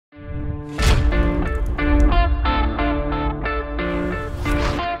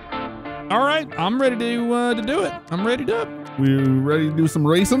All right, I'm ready to do it. I'm ready to do it. We ready to do some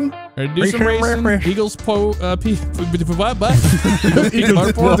racing? Ready to do some racing. Eagles what?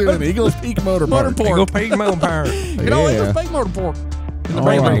 Eagles Peak Motor Park. Eagles Peak Motor Park. You know, Eagles Peak Motor Park. All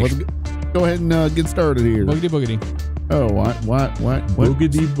right, let's go ahead and get started here. Boogity boogity. Oh, what?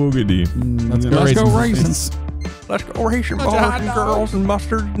 Boogity boogity. Let's go racing. Let's go racing, boys and girls and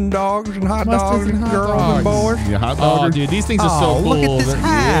mustards and dogs and hot dogs and girls and boys. Yeah, hot Oh, dogger. dude, these things are so cool. Look at this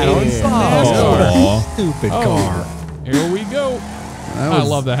hat. Yeah. Stupid car. Here we go. I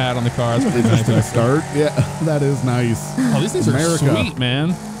love the hat on the car. It's pretty nice. To start. Yeah, that is nice. Oh, these things America. are sweet,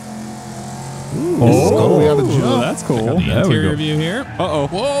 man. Ooh, we got a jump. That's cool. Got the interior view here. Uh-oh.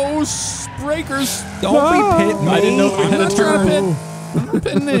 Whoa, breakers. Don't be pitting me. I didn't know we I'm had a not trying to turn. pit. I'm not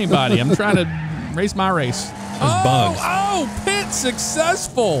pitting anybody. I'm trying to race my race. bugs. Oh, pit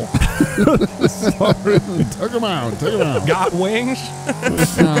successful. Sorry. Took him out. Got wings?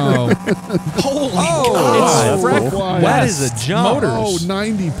 Oh. Holy It's Wreckfest. Cool. That is a jump. Oh,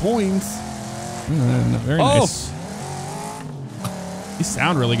 90 points. Very nice. These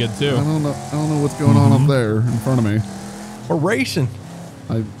sound really good too. I don't know what's going on up there in front of me. We're racing.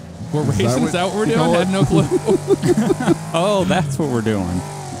 We're racing. Is that what we're doing? I had no clue. Oh, that's what we're doing.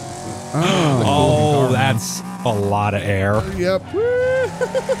 Oh, that's a lot of air. Yep.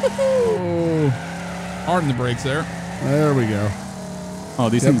 Oh, Hard in the brakes there. there we go. Oh,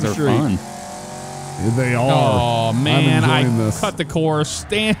 these things are straight. fun. They are. Oh man, I'm I enjoying this. cut the course.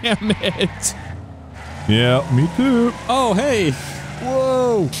 Damn it. Yeah, me too. Oh, hey.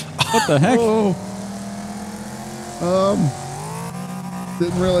 Whoa. What the heck? Whoa.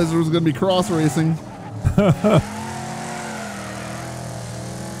 Didn't realize there was going to be cross racing.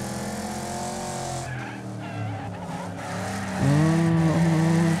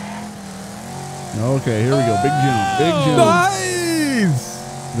 Okay, here we go. Big jump. Big jump.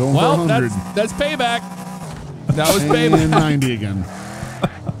 Nice. Going Well, for 100. that's payback. That was payback. And 90 again.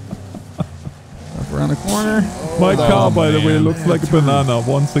 Up around the corner. My car, by the way, man. looks like a banana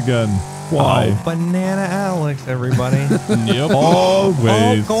once again. Why? Oh, Banana Alex, everybody. Yep.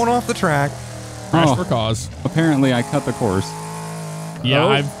 Always. Going off the track. Crash Oh. for cause. Apparently, I cut the course. Yeah, Oh,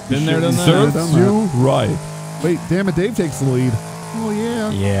 I've been there, done that. Serves Serves you right. Wait, damn it, Dave takes the lead. Oh,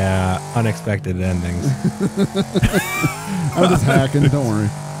 yeah. Yeah, unexpected endings. I'm just hacking, don't worry.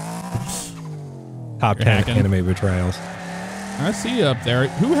 Top You're 10 hacking. anime betrayals. I see you up there.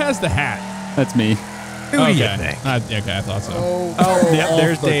 Who has the hat? That's me. Who do you think? Okay, I thought so. Oh, yep, off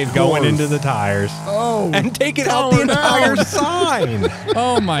there's the Dave going course. into the tires. Oh. And taking out the Going entire down. sign.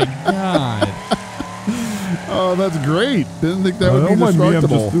 Oh my god. Oh, that's great. Didn't think that would be Don't mind me, I'm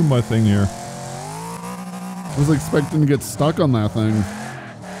destructible. just doing my thing here. I was expecting to get stuck on that thing.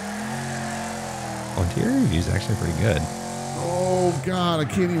 Well, interior review is actually pretty good. Oh God, I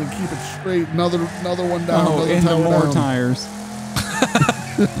can't even keep it straight. Another one down. Oh, another and the tower more down. tires.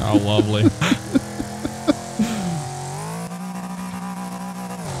 Oh, lovely.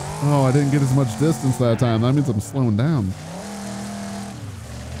 Oh, I didn't get as much distance that time. That means I'm slowing down.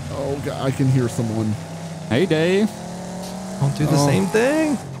 Oh God, I can hear someone. Hey, Dave. Don't do the same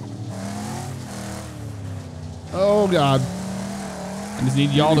thing. Oh God. I just need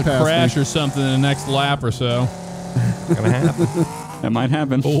y'all to Pass me. crash or something in the next lap or so. Gonna happen. That might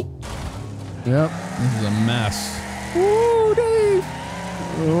happen. Oh, Yep. this is a mess. Woo, Dave.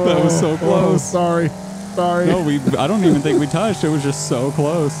 That was so close. Sorry. No, I don't even think we touched. It was just so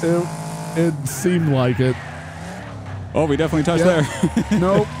close. It seemed like it. Oh, we definitely touched Yep. there.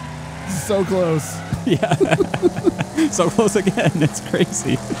 Nope. So clse. Yeah. So close again. It's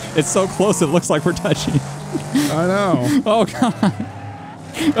crazy. It's so close it looks like we're touching. I know. Oh, God.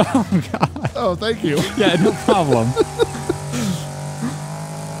 Oh, God. Oh, thank you. Yeah, no problem.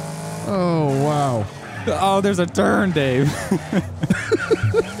 Oh, wow. Oh, there's a turn, Dave.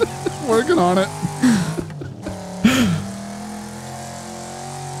 Working on it.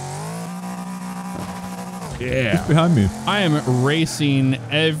 Yeah. Behind me. I am racing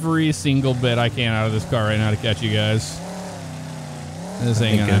every single bit I can out of this car right now to catch you guys. This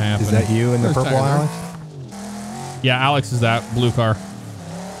ain't gonna happen. Is that you in the There's purple, Tyler. Alex? Yeah, Alex is that blue car.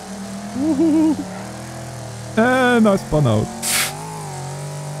 And I spun out.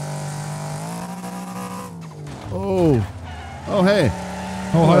 Oh. Oh, hey.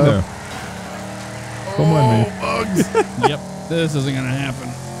 Oh, hi there. Come on, me. Bugs. Yep, this isn't gonna happen.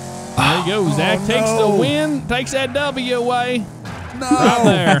 There you go. Zach takes the win, takes that W away. No. Right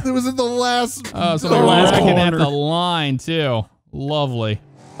there. It was in the last. Oh, so they're lacking at the line too. Lovely.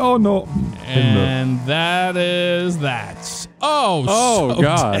 Oh, no. And that is that. Oh, Oh, so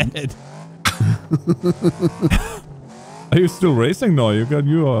God. dead. Are you still racing? No, you got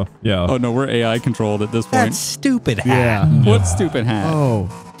your yeah. Oh no, we're AI controlled at this point. That stupid hat. Yeah. What stupid hat? Oh.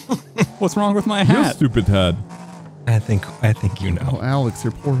 What's wrong with my Your hat? stupid head. I think you know. Oh, Alex,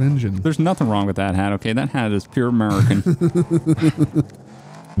 your poor engine. There's nothing wrong with that hat, okay? That hat is pure American.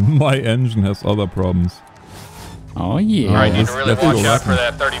 My engine has other problems. Oh yeah. All right, need to really that's watch cool. out for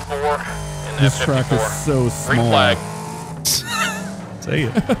that 34 and that This 54. track is so Green small. flag. Say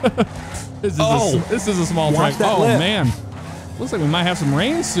it. This is a small watch track. that Oh lip. man, looks like we might have some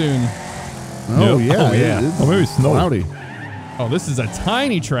rain soon. Oh, Yep. yeah. Oh, yeah. It's Or maybe snow. cloudy. Oh, this is a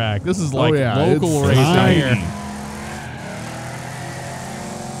tiny track. This is like yeah, local it's racing tiny. here.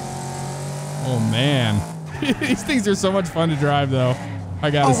 Oh man, these things are so much fun to drive, though. I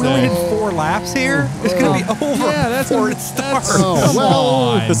gotta Oh, we only say. did 4 laps here? It's going to be over Yeah, that's before a- it starts. Oh, Come well.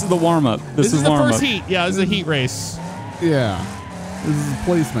 on. This is the warm up. This is the warm first up. heat. Yeah, this is a heat race. Yeah. This is a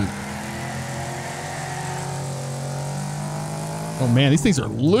placement. Oh man, these things are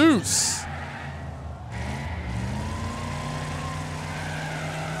loose.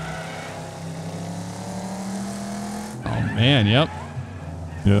 Oh man, yep.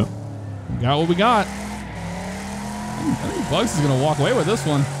 Yeah. We got what we got. I think Bugs is gonna walk away with this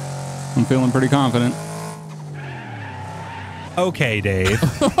one. I'm feeling pretty confident. Okay, Dave.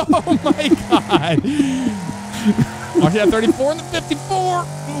 Oh my god. Watch that 34 and the 54. Ooh,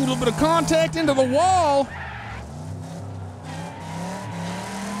 a little bit of contact into the wall.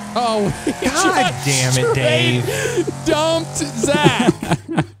 Oh, God damn it, Dave. Dumped Zach.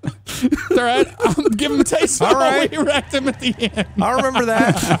 It's all right. I'll give him a taste. All right. We wrecked him at the end. I'll remember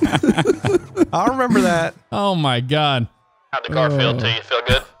that. I'll remember that. Oh my god. How'd the car feel to you? Feel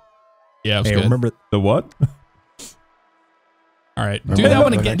good? Yeah, it was Hey, good. remember The what? All right. Do that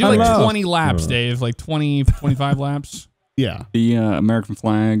one again. Do like Hello. 20 laps, Dave. Like 20, 25 laps. Yeah. The American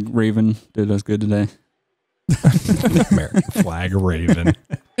flag Raven did us good today. American flag raven.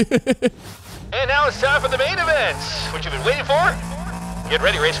 And now it's time for the main event. What you've been waiting for? Get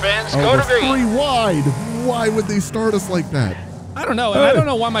ready, race fans. Go to we're green. 3 wide. Why would they start us like that? I don't know. I don't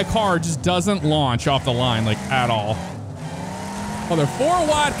know why my car just doesn't launch off the line like at all. Oh, they're 4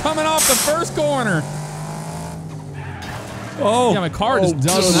 wide coming off the first corner. Oh. Yeah, my car just Oh,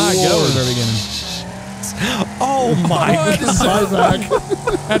 does good not go Lord. at the very beginning. Oh my Oh, God.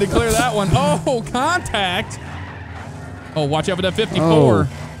 had to clear that one. Oh, contact. Oh, watch out for that 54. Oh.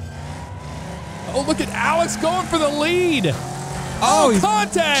 Oh, look at Alex going for the lead. Oh, he's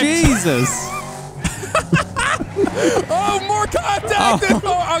Contact. Jesus. Oh, more contact.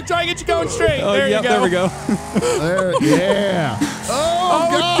 Oh, I'll try and get you going straight. Oh, there yep, you go. there we go. There, yeah. Oh,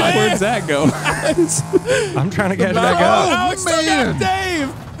 God. damn. Where'd Zach go? I'm trying to catch Oh, back up. Alex took out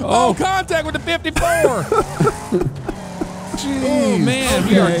Dave. Oh, contact with the 54. Oh, man.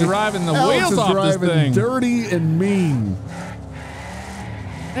 We are driving the Alex wheels is off this driving thing. dirty and mean.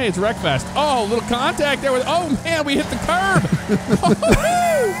 Hey, it's Wreckfest. Oh, little contact there with. Oh man, we hit the curb.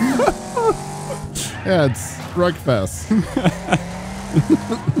 Yeah, it's Wreckfest.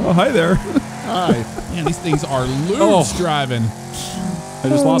 Oh, hi there. Hi. Man, these things are loose driving. I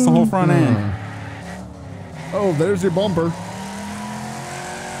just lost the whole front end. Oh, there's your bumper.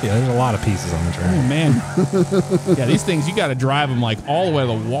 Yeah, there's a lot of pieces on the Oh track. man. Yeah, these things you got to drive them like all the way to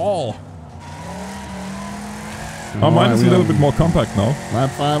the wall. Oh, mine is a we little on bit more compact now. Lap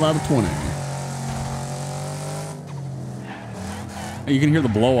 5 out of 20. You can hear the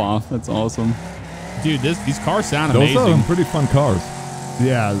blow off. That's awesome. Dude, these cars sound Those are amazing. pretty fun cars.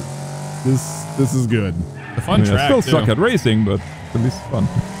 Yeah, this is good. The fun I track still too. suck at racing, but at least fun.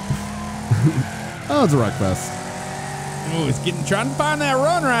 Oh, it's a Wreckfest. Ooh, it's trying to find that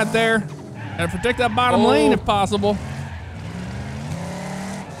run right there. Gotta protect that bottom lane if possible.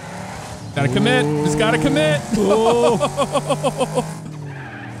 Gotta commit. Just gotta commit. Oh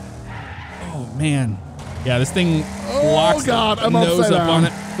man. Yeah, this thing locks God, the I'm nose upside up on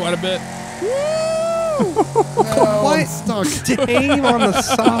down. it quite a bit. Oh, I'm stuck. Dave on the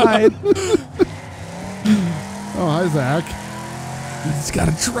side. Oh, hi, Zach. You just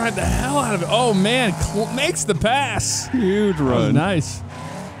gotta drive the hell out of it. Oh man, makes the pass. Huge That was run. nice.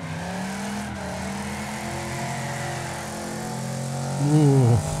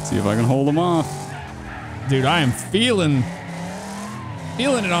 Ooh. See if I can hold him off. Dude, I am feeling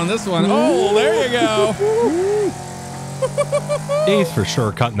it on this one. Oh, there you go. Dave's for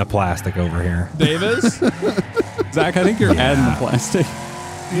sure cutting the plastic over here. Davis. Zach, I think you're adding the plastic.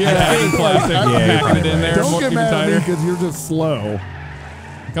 Yeah, plastic. Yeah, Packing it in there. Don't get keep it mad at me tighter. because you're just slow.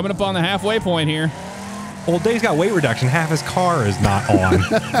 Coming up on the halfway point here. Well, Dave's got weight reduction. Half his car is not on.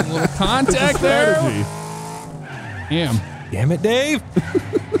 A little contact there. Strategy. Damn. Damn it, Dave.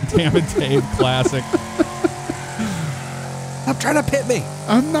 Damn it, Dave. Classic. Stop trying to pit me.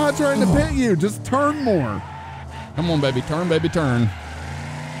 I'm not trying to pit you. Just turn more. Come on, baby. Turn, baby, turn.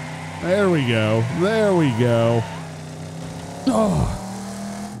 There we go. There we go. Oh.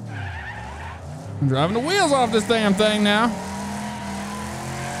 I'm driving the wheels off this damn thing now.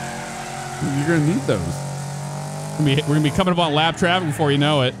 You're going to need those. We're gonna be coming up on lap traffic before you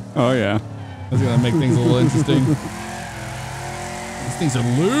know it. Oh, yeah. That's gonna make things a little interesting. These things are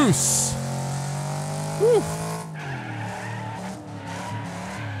loose. Whew.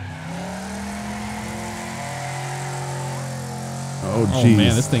 Oh, Oh jeez.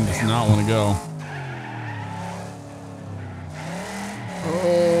 man, this thing does not want to go.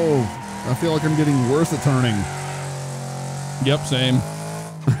 Oh, I feel like I'm getting worse at turning. Yep, same.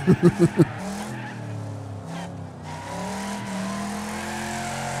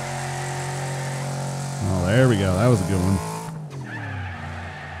 Oh, there we go. That was a good one.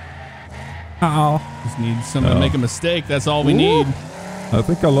 Oh. Just need someone to make a mistake. That's all we need. I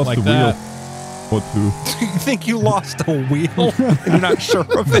think I lost Like the that. wheel. Or two. You think you lost a wheel? You're not sure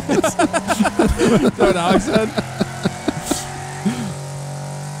of it. That's what Alex said.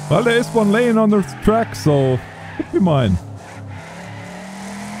 Well, there is one lane on the track, so could be mine.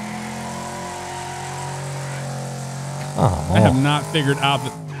 Oh. I have not figured out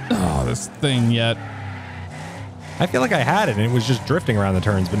this thing yet. I feel like I had it and it was just drifting around the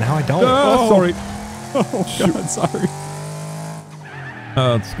turns, but now I don't. Sorry. Oh, God, sorry.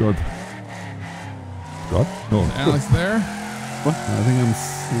 That's good. God? No. Alex there. I think I'm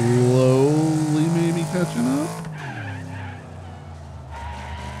slowly maybe catching up.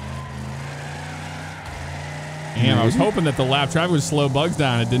 Damn, I was hoping that the lap traffic would slow Bugs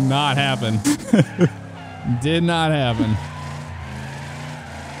down. It did not happen. Did not happen.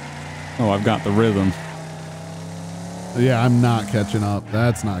 Oh, I've got the rhythm. Yeah, I'm not catching up.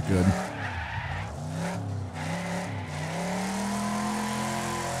 That's not good.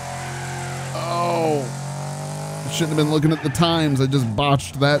 Oh, I shouldn't have been looking at the times. I just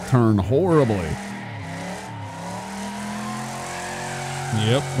botched that turn horribly.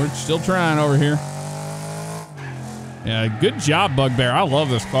 Yep, we're still trying over here. Yeah, good job, Bugbear. I love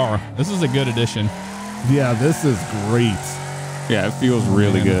this car. This is a good addition. Yeah, this is great. Yeah, it feels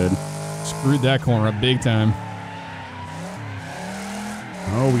really man. good. Screwed that corner up big time.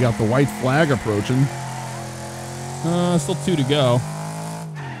 Oh, we got the white flag approaching. Still 2 to go.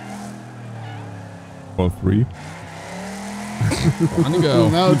 Or 3. 1 to go.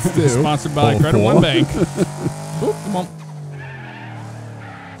 Now it's 2. Sponsored by Oh, Credit 4. One Bank. Oop, come on.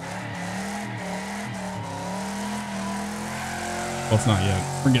 Well, it's not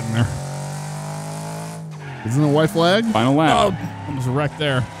yet. We're getting there. Isn't it a white flag? Final lap. Oh, almost wrecked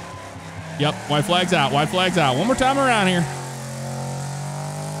there. Yep, white flag's out. White flag's out. One more time around here.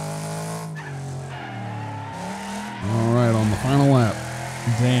 All right, on the final lap.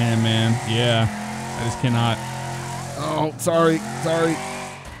 Damn, man. Yeah, I just cannot. Oh, sorry.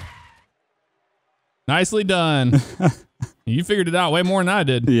 Nicely done. You figured it out way more than I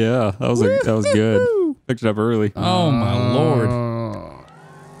did. Yeah, that was good. Picked it up early. Oh, my Lord.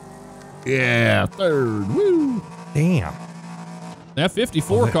 Yeah, third. Woo. Damn. That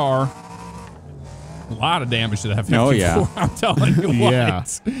 54 car, a lot of damage to that 54. Oh, yeah. I'm telling you what. Yeah.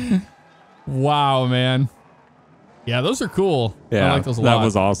 Wow, man. Yeah, those are cool. Yeah, I like those a lot. that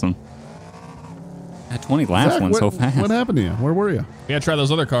was awesome. That 20 laps Zach, went so fast. What happened to you? Where were you? We gotta try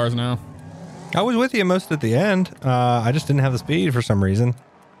those other cars now. I was with you most at the end. I just didn't have the speed for some reason.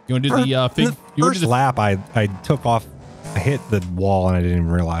 You want to do the First lap, I took off. I hit the wall and I didn't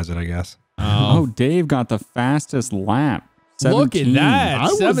even realize it, I guess. Oh, Dave got the fastest lap. 17. Look at that.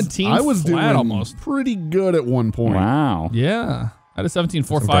 17 I was flat doing almost. pretty good at one point. Wow. Yeah. I had a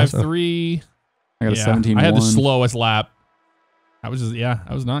 17.453. I got a 17. I had the slowest lap. I was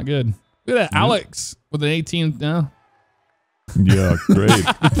not good. Look at that. Alex with an 18. No. Yeah, great.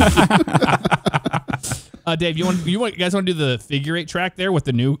 Dave, you guys want to do the figure 8 track there with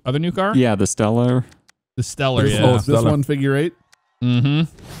the other new car? Yeah, the Stellar. The Stellar, This, yeah. this one figure 8. Mm-hmm.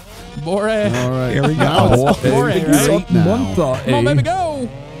 Bore. All right. Here we go. Now it's Bore, figure right? 8 now. Come on, baby, go.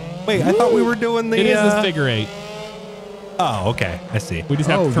 Wait, I thought we were doing the. It is this figure 8. Oh, okay. I see. We just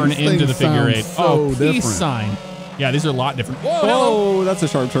have to turn it these into the things figure sound 8. so Peace different. sign. Yeah, these are a lot different. Whoa, hello. Oh, that's a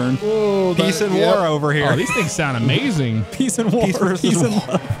sharp turn. Whoa, Peace and war over here. Oh, these things sound amazing. Peace and war. Peace versus and war.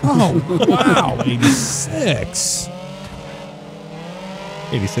 love. Oh, wow. 86.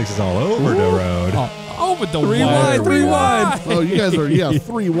 86 is all over the road. Oh, with the Three wide. Oh, you guys are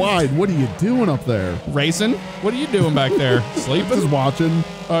 3 wide. What are you doing up there? Racing? What are you doing back there? Just Sleeping? watching.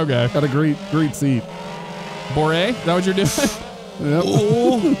 Okay. Got a great seat. Bore? Is that what you're doing?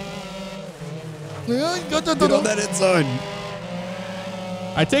 Yep. Get on that inside.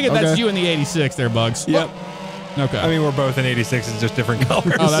 I take it that's you in the 86 there, Bugs. Yep. Okay. I mean, we're both in 86s, just different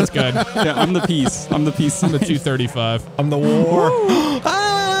colors. Oh, that's good. Yeah, I'm the piece. I'm the piece. I'm the 235. I'm the war.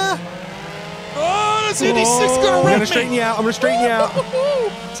 Ah! Oh, this 86 gonna I'm wreck gonna me. straighten you out. I'm gonna straighten you out.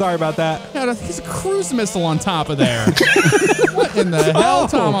 Sorry about that. Yeah, there's a cruise missile on top of there. What in the hell,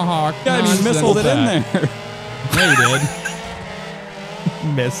 Tomahawk? God, he nonsense missiled is it in that? there. Yeah, he did.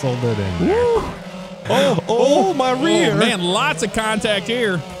 Missiled it in there. Oh, my rear. Oh, man, lots of contact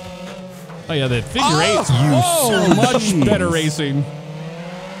here. Oh, yeah, the figure eights. Oh, much better racing.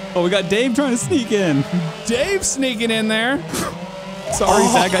 Oh, we got Dave trying to sneak in. Dave sneaking in there. Sorry,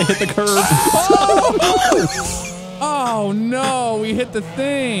 Zach, I hit the curb. Oh, no, we hit the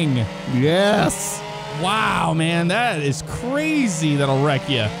thing. Yes. Wow, man, that is crazy. That'll wreck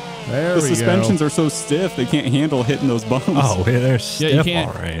you. There The we suspensions go. are so stiff, they can't handle hitting those bumps. Oh, yeah, they're Yeah, stiff, you can't,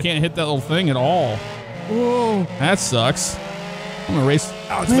 all right. can't hit that little thing at all. Whoa, that sucks. I'm gonna race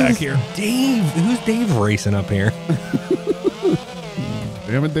Alex back here. Dave, who's Dave racing up here?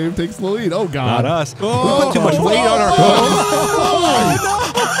 Damn it, Dave takes the lead. Oh, God. Not us. We put too much weight on our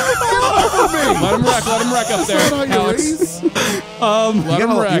Let him wreck up there, Not your Alex. race. Let You're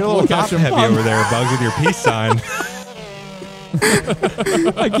him a wreck. little We'll top catch him. heavy over there, Bugs, with your peace sign.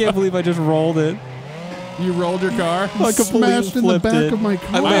 I can't believe I just rolled it. You rolled your car. I completely Smashed in the flipped back it. of my I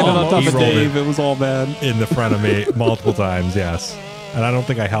car. landed on top He of rolled Dave. It was all bad. In the front of me multiple times, yes. And I don't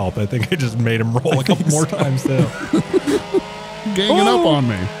think I helped. I think I just made him roll a couple more times, too. Ganging up on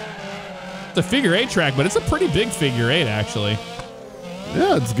me. It's a figure eight track, but it's a pretty big figure eight, actually.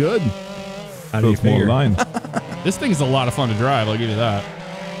 Yeah, it's good. How do you Those more figure? line. This thing's a lot of fun to drive, I'll give you that.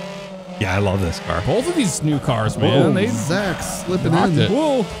 Yeah, I love this car. Both of these new cars, man, they Zach slipping rocked in. it.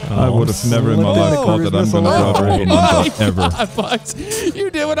 Whoa. I would have never in my life thought that I'm going to drive a Hayden ever. Bugs, you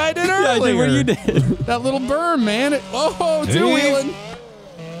did what I did Yeah, I earlier. did what you did. That little berm, man. Oh, two-wheeling.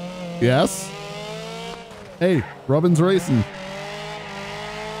 Yes. Hey, Robin's racing.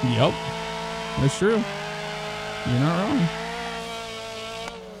 Yep. That's true. You're not wrong.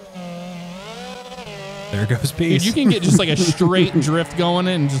 There goes Dude, peace. you can get just like a straight drift going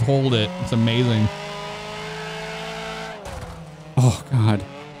and just hold it. It's amazing. Oh, God.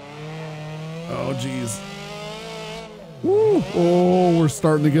 Oh, jeez. Woo. Oh, we're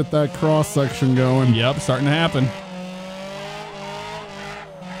starting to get that cross section going. Yep, starting to happen.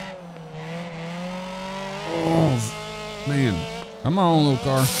 Oh, man. Come on, little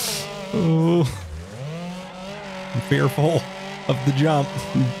car. Oh, I'm fearful of the jump.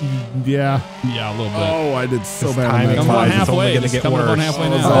 Yeah. Yeah, a little bit. Oh, I did so This bad. timing on Come that. on wise, it's only halfway. gonna Just get coming up on worse. halfway Oh,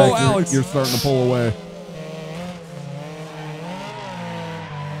 now. Zach, Oh, you're- Alex. You're starting to pull away.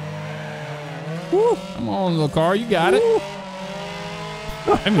 Come on, little car. You got it.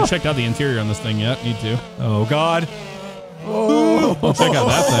 I haven't even checked out the interior on this thing yet. Need to. Oh, God. Oh, Check out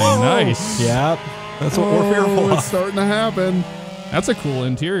that thing. Nice. Yep. That's what we're fearful it's of. starting to happen. That's a cool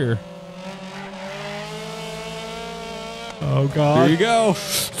interior. Oh, There God. you go.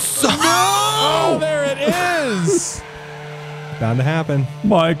 Oh, there it is. Bound to happen.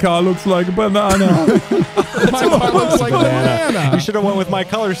 My car looks like a banana. My car looks like a banana. You should have went with my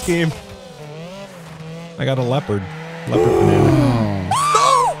color scheme. I got a leopard. Leopard banana.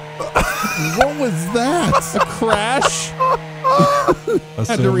 What was that? Crash.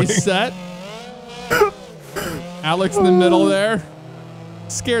 Had to reset. Alex in the middle there.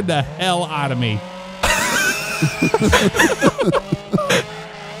 Scared the hell out of me.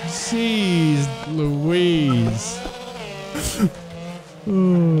 Jeez Louise.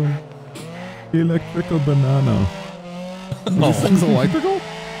 Electrical banana. This thing's electrical?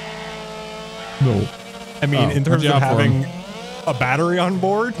 No. I mean, in terms Watch of out for having a battery on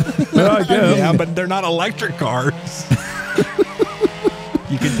board. Yeah, I guess. Yeah, but they're not electric cars.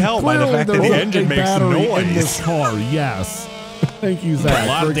 You can tell by the Clearly fact that there's the a engine makes battery in noise. this car, yes. Thank you, Zach. A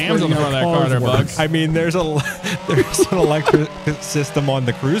lot of for dams on the front of that explaining car there, how cars Bugs. I mean, there's an electric system on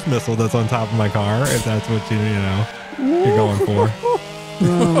the cruise missile that's on top of my car. If that's what you're going for. work.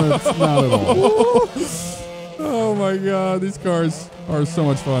 No, that's not at all. Oh my god, these cars are so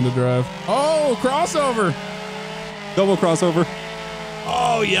much fun to drive. Oh, crossover. Double crossover.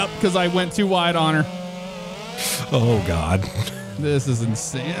 Oh, yep, because I went too wide on her. Oh God. This is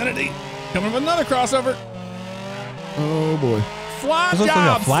insanity. Coming with another crossover. Oh, boy. Flat This looks like a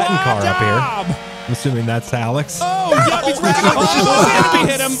job. flattened flat car up here. job. I'm assuming that's Alex. Oh, yep, he's wrecking up. Oh,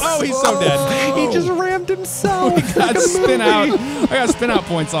 he hit him. Oh, he's so dead. He just rammed himself. He got spin out. I got spin out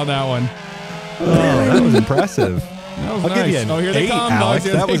points on that one. Oh, that was impressive. That was I'll nice. give you an Oh, here they 8, come, Alex. Bugs.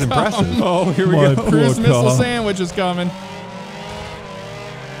 Here That they was come. impressive. Oh, here we My go. poor Cruise missile car. sandwich is coming.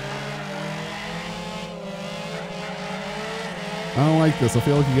 I don't like this. I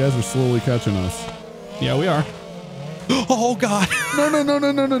feel like you guys are slowly catching us. Yeah, we are. Oh God!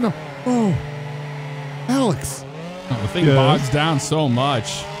 No. Oh, Alex. Oh, the thing Yes. bogs down so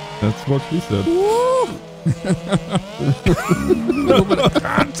much. That's what she said. A little bit of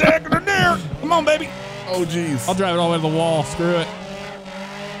contact in there. Come on, baby. Oh, jeez. I'll drive it all the way to the wall. Screw it.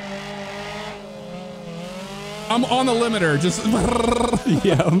 I'm on the limiter. Just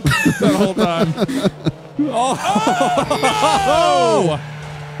Yeah. that whole time. Oh!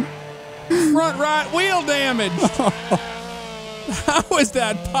 Front right wheel damaged. How is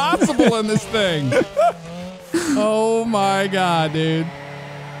that possible in this thing? Oh my God, dude.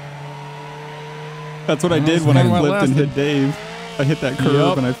 That's what I did when I Well, flipped and lasted. hit Dave. I hit that curve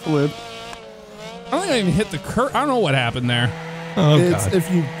Yup. and I flipped. I don't think I even hit the curve. I don't know what happened there. Oh It's God!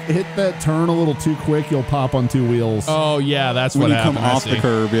 if you hit that turn a little too quick, you'll pop on two wheels. Oh yeah, that's When what you happened. come I off the see.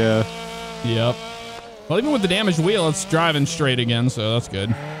 curb, yeah. Yep. Well, even with the damaged wheel, it's driving straight again, so that's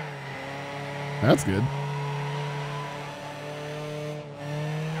good. That's good.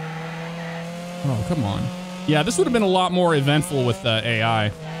 Oh, come on. Yeah, this would have been a lot more eventful with the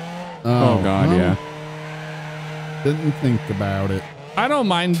AI. Oh, God, well, yeah. Didn't think about it. I don't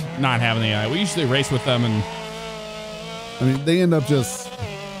mind not having the AI. We usually race with them and I mean, they end up just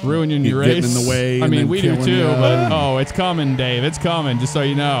ruining your getting race. in the way I and mean, then we do killing too, you. but oh, it's coming, Dave. It's coming, just so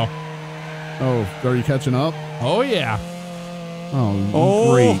you know. Oh, are you catching up? Oh, yeah.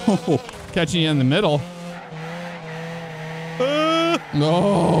 Oh, great. Catching you in the middle.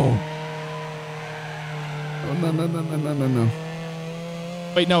 No. Oh, no.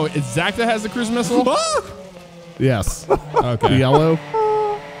 Wait, no, it's Zach that has the cruise missile? Yes. Okay. The yellow.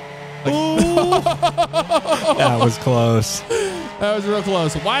 That was close. That was real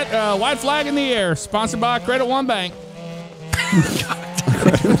close. White flag in the air. Sponsored by Credit One Bank.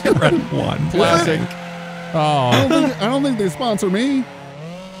 One. Classic. Oh, I don't think they sponsor me.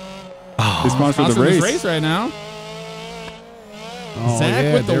 They sponsored the sponsor race. this race right now. Oh, Zach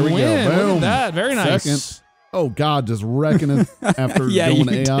yeah, with the there we win. go. Look Boom. at that. Very nice. Second. Oh God, just wrecking it after Yeah, going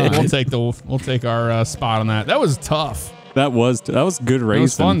you AI. We'll take our spot on that. That was tough. That was good racing. It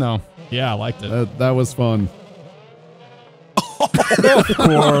was fun though. Yeah, I liked it. That was fun. Of course.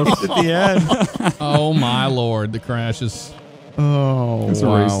 At the end. Oh my lord, the crashes. Oh This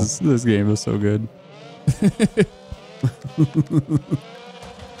wow. race this game is so good.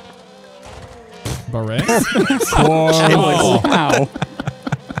 Barret? Oh, Wow.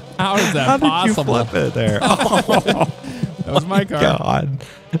 How is that How did you possible? flip it there? That was my car. God.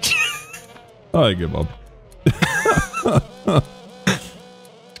 I give up.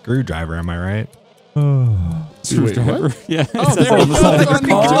 Screwdriver, am I right? Screwdriver. Yeah. Oh, there we go. On the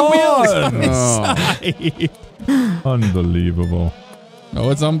two wheels. Unbelievable. Oh,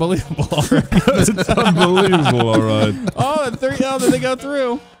 it's unbelievable. It's unbelievable, all right. Oh, did they go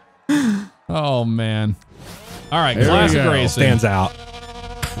through? Oh man. All right, There we classic go. racing. Stands out.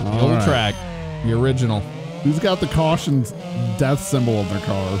 The All old right. track. The original. Who's got the caution death symbol of their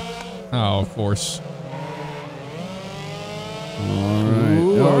car? Oh, of course. All right.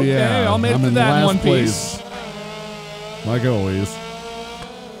 Ooh, Oh okay. yeah. I'll make it I'm to in that in last one place, piece. like always.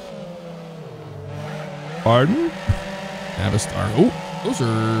 Pardon? Have a star. Oh, those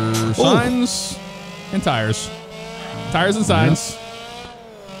are signs and tires. Tires and signs.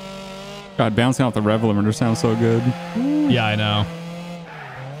 God, bouncing off the rev limiter sounds so good. Yeah, I know.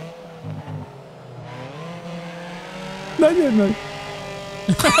 No.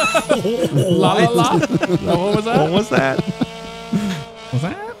 La la la. What was that? What was that? Was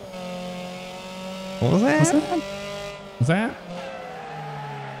that? What was that? Was that?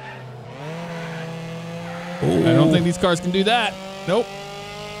 I don't think these cars can do that. Nope.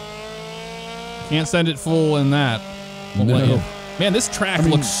 Can't send it full in that. Won't let No. you. Man, this track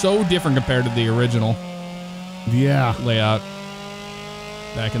looks so different compared to the original Yeah. layout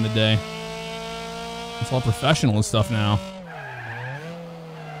back in the day. It's all professional and stuff now.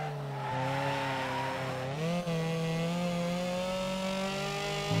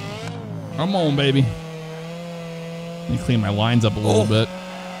 Come on, baby. Let me clean my lines up a little bit.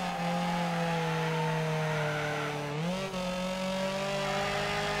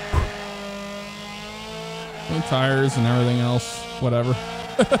 No tires and everything else. Whatever.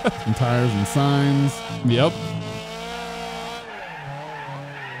 Some tires and signs. Yep.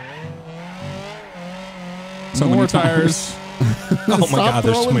 So More many tires. Oh my Stop God,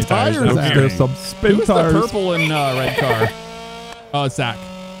 there's so throwing many tires. tires down at here. There's some spin Who's the tires. purple and red car? Oh, it's Zach.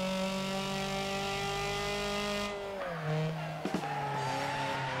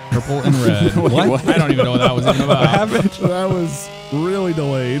 Purple and red. What? I don't even know what that was even about. That was really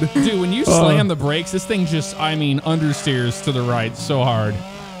delayed. Dude, when you slam the brakes, this thing just, I mean, understeers to the right so hard.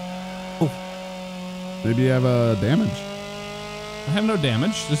 Maybe you have damage. I have no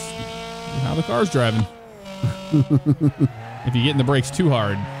damage, just how the car's driving. If you get in the brakes too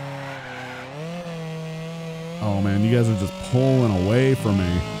hard. Oh man, you guys are just pulling away from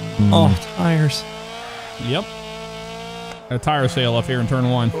me. Oh, tires. Yep. Got a tire sale up here in turn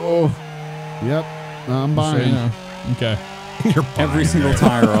 1. Oh, yep. I'm Just so buying. you know. Okay. You're Every single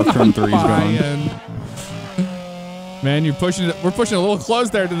tire off turn 3 is gone. Man, you're pushing it. We're pushing a little close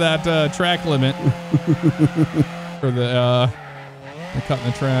there to that track limit for the cutting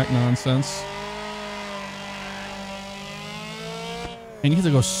the track nonsense. And you have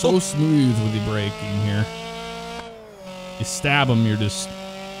to go so smooth with your braking here. You stab them, you're just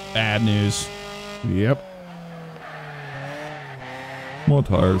bad news. Yep. More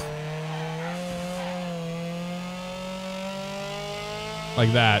tires.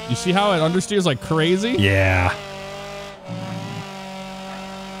 Like that. You see how it understeers like crazy? Yeah.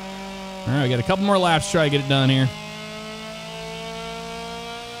 All right, we got a couple more laps to try to get it done here.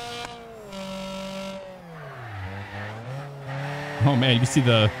 Oh man, you can see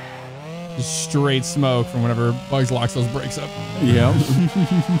the straight smoke from whenever Bugs locks those brakes up. Yeah.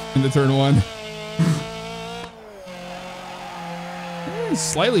 Into turn 1.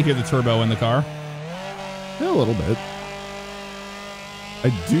 Slightly hear the turbo in the car. Yeah, a little bit. I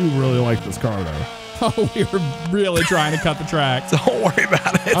do really like this car though. Oh, we were really trying to cut the track. Don't worry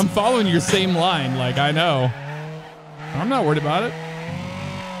about it. I'm following your same line, like I know. I'm not worried about it.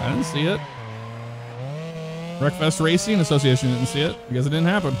 I didn't see it. Wreckfest Racing Association didn't see it because it didn't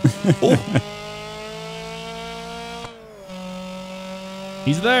happen.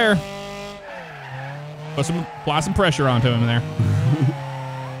 He's there. Apply some pressure onto him there.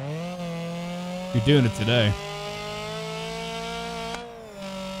 You're doing it today.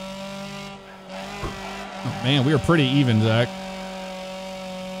 Oh man, we were pretty even, Zach.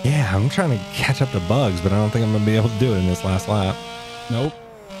 Yeah, I'm trying to catch up to Bugs, but I don't think I'm going to be able to do it in this last lap. Nope.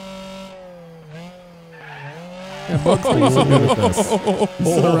 Yeah, Bugs thinks so good at this.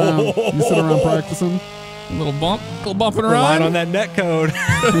 You sit around practicing. A little bump and Relying run. on that net code.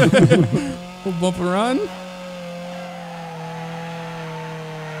 Little bump and run.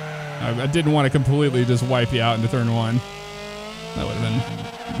 I didn't want to completely just wipe you out into turn 1. That would have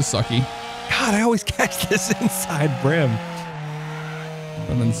been sucky. God, I always catch this inside brim.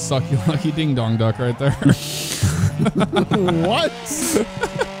 And then sucky lucky ding dong duck right there. What?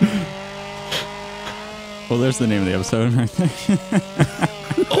 Well, there's the name of the episode right there.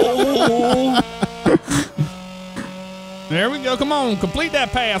 Oh. There we go. Come on. Complete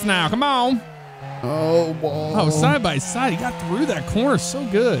that pass now. Come on. Oh, boy. Oh, side by side. He got through that corner so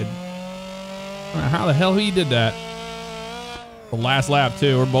good. I don't know how the hell he did that. The last lap,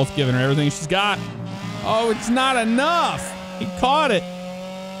 too. We're both giving her everything she's got. Oh, it's not enough. He caught it.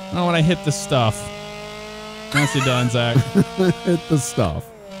 Oh, when I hit the stuff. Nicely done, Zach. Hit the stuff.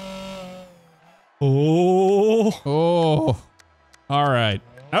 Oh. Oh. All right.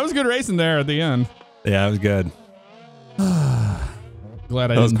 That was good racing there at the end. Yeah, it was good.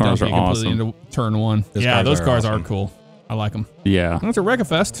 Glad I Those didn't cars dump are you completely awesome. into turn 1. Those Yeah, cars those are cars are awesome. cool. I like them. Yeah. That's a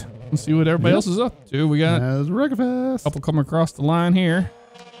Wreckfest. Let's see what everybody else is up to. We got As Wreckfest. a couple coming across the line here.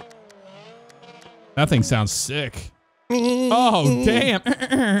 That thing sounds sick. Oh, damn.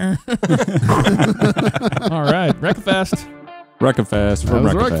 All right. Wreckfest. Wreckfest from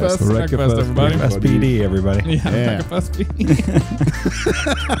That was Wreckfest. Wreckfest, everybody. SPD, everybody. Yeah, Yeah. Wreckfest.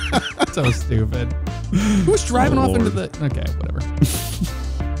 So stupid. Who's driving off into the... Okay, whatever.